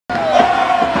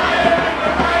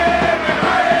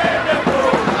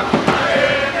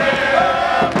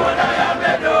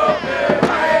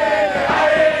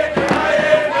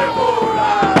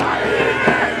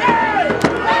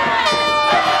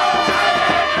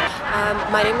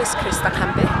My name is Christa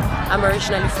Kgampe. I'm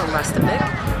originally from Rustenburg,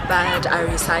 but I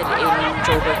reside in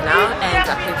Joburg now, and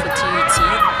I play for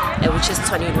TUT, which is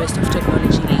Tshwane University Of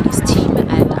Technology ladies team,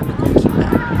 and I'm a goalkeeper.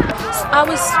 I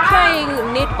was playing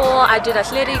netball, I did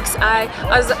athletics, I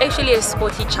was actually a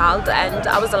sporty child, and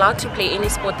I was allowed to play any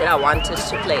sport that I wanted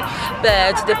to play.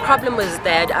 But the problem was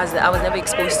that I was never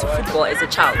exposed to football as a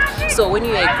child. So when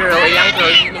you're a young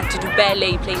girl, you need to do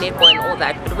ballet, play netball and all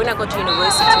that. But when I got to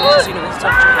university, which is University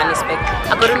of Johannesburg,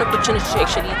 I got an opportunity to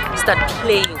actually start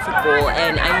playing football,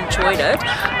 and I enjoyed it.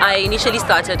 I initially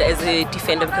started as a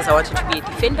defender because I wanted to be a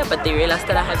defender, but they realized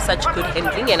that I have such good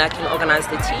handling and I can organize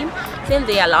the team. Then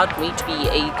they allowed me to be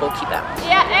a goalkeeper.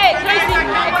 Yeah, hey, crazy.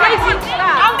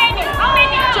 How many?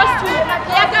 Just two.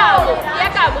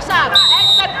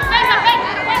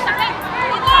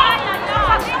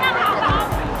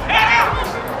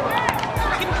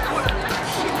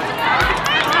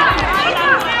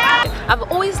 I've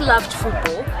always loved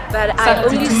football, but I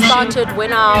only started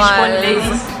when I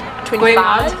was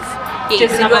 25.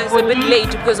 Yes, it was a bit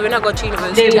late because when I got to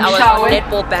university I was on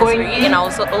netball bursary and I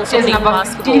was also playing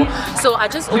basketball. So I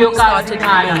just only started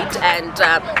late, and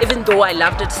even though I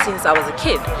loved it since I was a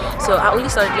kid. So I only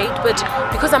started late, but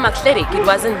because I'm athletic, it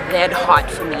wasn't that hard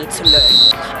for me to learn.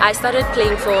 I started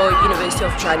playing for University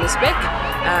of Johannesburg,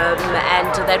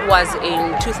 and that was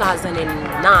in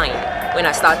 2009 when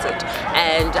I started.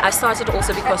 And I started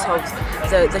also because of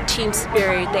the team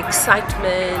spirit, the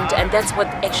excitement, and that's what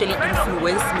actually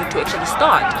influenced me to actually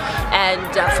start. And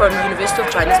from University of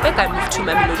Johannesburg I moved to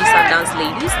Mamelodi Sundowns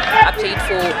ladies. I played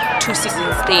for 2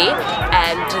 seasons there,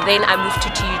 and then I moved to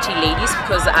TUT ladies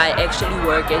because I actually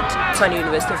work at Tshwane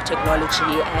University of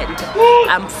Technology, and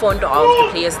I'm fond of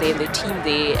the players there and the team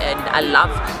there, and I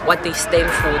love what they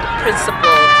stand for, the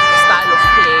principle, the style of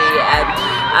play, and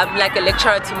I'm like a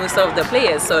lecturer to most of the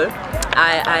players, so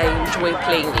I enjoy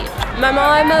playing there. My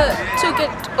mom took it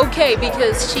okay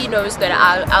because she knows that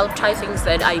I'll try things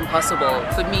that are impossible.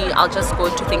 For me, I'll just go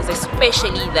to things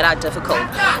especially that are difficult.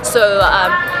 So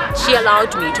she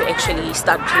allowed me to actually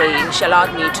start playing. She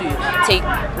allowed me to take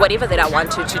whatever that I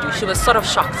wanted to do. She was sort of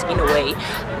shocked in a way,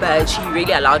 but she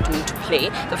really allowed me to play.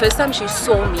 The first time she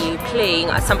saw me playing,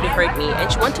 somebody heard me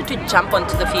and she wanted to jump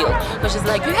onto the field. But she's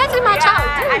like, "You have to match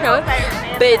out," you know.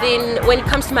 But then when it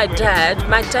comes to my dad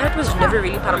was never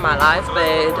really part of my life,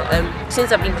 but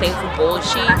since I've been playing football,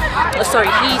 he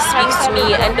speaks to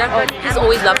me, and he's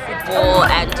always loved football,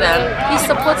 and he's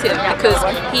supportive because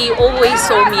he always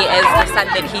saw me as the son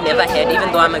that he never had,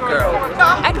 even though I'm a girl.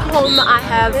 At home I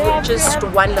have just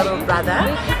one little brother,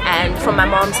 and from my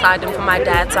mom's side and from my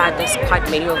dad's side there's quite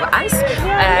many of us,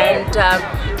 and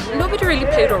nobody really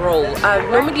played a role.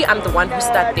 Normally I'm the one who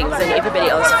starts things and everybody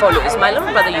else follows. My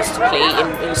little brother used to play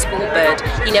in school, but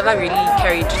he never really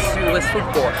carried through with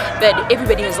football. But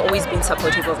everybody has always been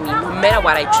supportive of me. No matter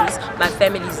what I choose, my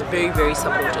family is very, very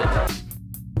supportive.